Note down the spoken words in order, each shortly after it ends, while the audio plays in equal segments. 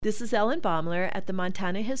This is Ellen Baumler at the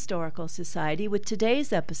Montana Historical Society with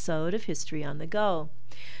today's episode of History on the Go.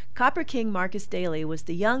 Copper King Marcus Daly was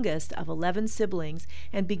the youngest of 11 siblings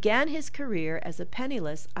and began his career as a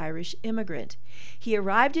penniless Irish immigrant. He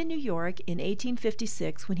arrived in New York in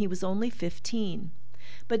 1856 when he was only 15.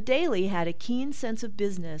 But Daly had a keen sense of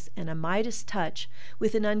business and a Midas touch,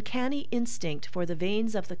 with an uncanny instinct for the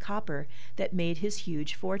veins of the copper that made his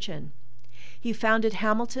huge fortune. He founded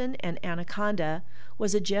Hamilton and Anaconda,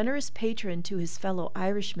 was a generous patron to his fellow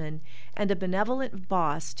Irishmen, and a benevolent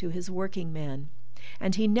boss to his working men.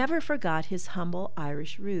 And he never forgot his humble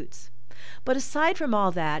Irish roots. But aside from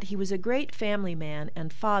all that, he was a great family man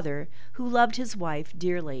and father who loved his wife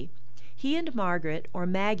dearly. He and Margaret, or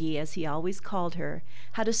Maggie as he always called her,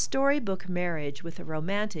 had a storybook marriage with a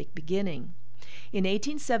romantic beginning. In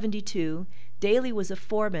 1872, Daly was a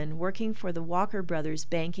foreman working for the Walker Brothers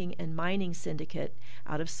Banking and Mining Syndicate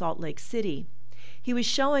out of Salt Lake City. He was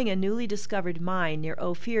showing a newly discovered mine near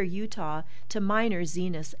Ophir, Utah, to miner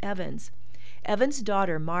Zenas Evans. Evans'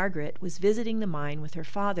 daughter, Margaret, was visiting the mine with her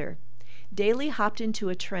father. Daly hopped into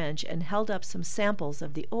a trench and held up some samples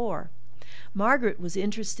of the ore. Margaret was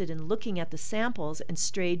interested in looking at the samples and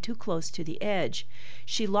strayed too close to the edge.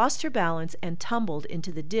 She lost her balance and tumbled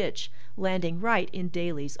into the ditch, landing right in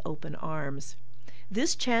Daly's open arms.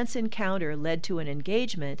 This chance encounter led to an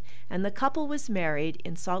engagement, and the couple was married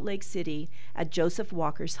in Salt Lake City at Joseph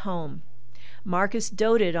Walker's home. Marcus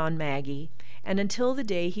doted on Maggie, and until the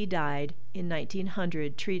day he died in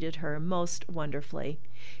 1900 treated her most wonderfully.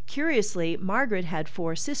 Curiously, Margaret had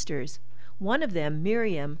 4 sisters. One of them,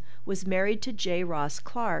 Miriam, was married to J. Ross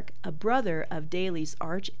Clark, a brother of Daly's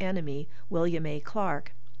arch-enemy, William A.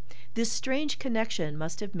 Clark. This strange connection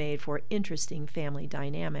must have made for interesting family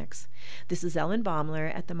dynamics. This is Ellen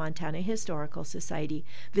Baumler at the Montana Historical Society.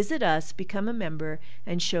 Visit us, become a member,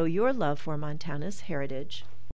 and show your love for Montana's heritage.